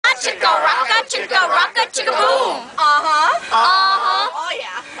Boom-chicka-boom. Oh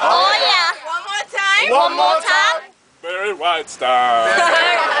yeah. Oh yeah. One more time. One more time. Barry White style.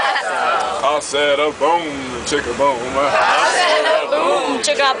 I said a boom-chicka-boom. I said a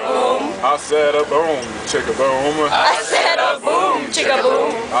boom-chicka-boom. I said a boom-chicka-boom. I said a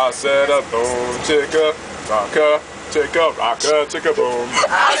boom-chicka-boom. I said a boom-chicka-rocka-chicka-boom.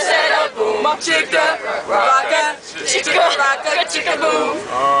 I said a boom-chicka-rocka-chicka-boom.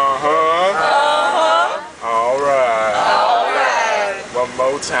 All right. All right. One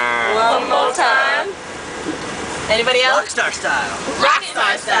more time. One more time. Anybody else? Rockstar style.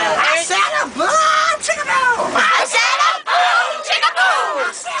 Rockstar style. I said a boom-chicka-boom. I said a boom-chicka-boom.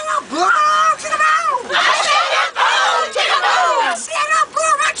 I said a boom-chicka-boom. I said a boom-chicka-boom. I said a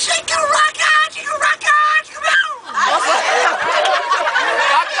boom-chicka-rocka-chicka-boom.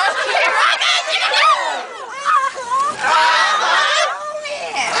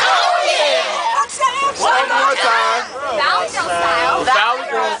 One more time. Valley Girl style. Valley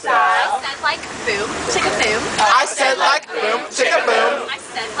Girl style. I said like boom, chicka boom. I said like boom-chicka-boom. I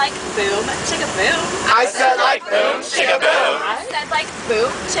said like boom, chicka boom. I said like boom-chicka-boom. I said like boom,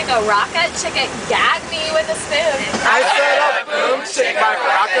 chicka rocka, chicka gag me with a spoon. I said a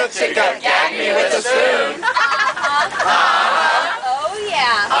boom-chicka-rocka-chicka gag me with a spoon. Oh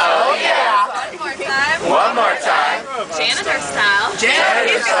yeah. Oh yeah. One more time. One more time. Janitor style.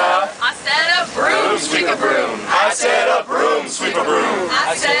 Janitor style. I said a broom, Broom-chicka-broom. I said a broom-sweep-a-broom.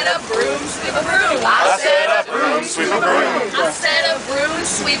 I said a broom, sweep a broom. I said a broom-sweep-a-broom. I said a broom,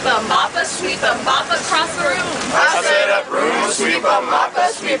 sweep a mop across the room. I said a broom-sweep-a-mop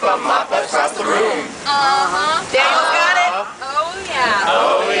across the room. Daniel's got it. Oh yeah.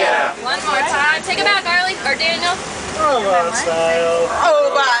 Oh yeah. One more time. Take it back, Arlie. Or Daniel. Robot style.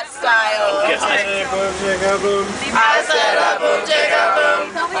 Robot style. I said a boom-chicka-boom. I said a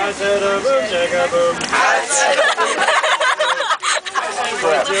boom-chicka-boom. I said a boom-chicka-boom. I said a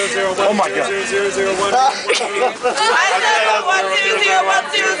Oh my God. 001. I said a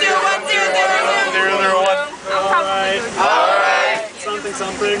 1-2-0-1-2-0-1-2-0-0. Alright. Alright. Something.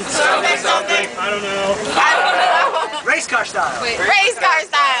 Something. I don't know. Race car style. Wait. Race car I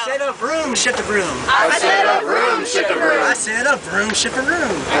style. said a broom, ship a broom. I said a broom-chicka-broom. I said a broom, ship a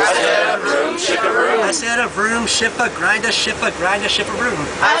broom. I said a broom-chicka-broom. I said a broom, ship a grinder, ship a grinder, ship a broom.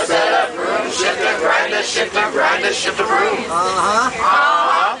 I said a broom, ship a grinder, ship a grinder, ship a broom.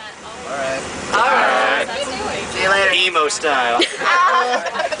 Alright. See you later. Emo style.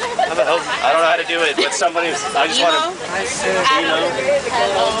 How the hell? I don't know how to do it, but somebody. I just want to. I said,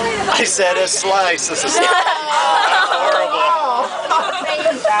 I said a slice. This is horrible.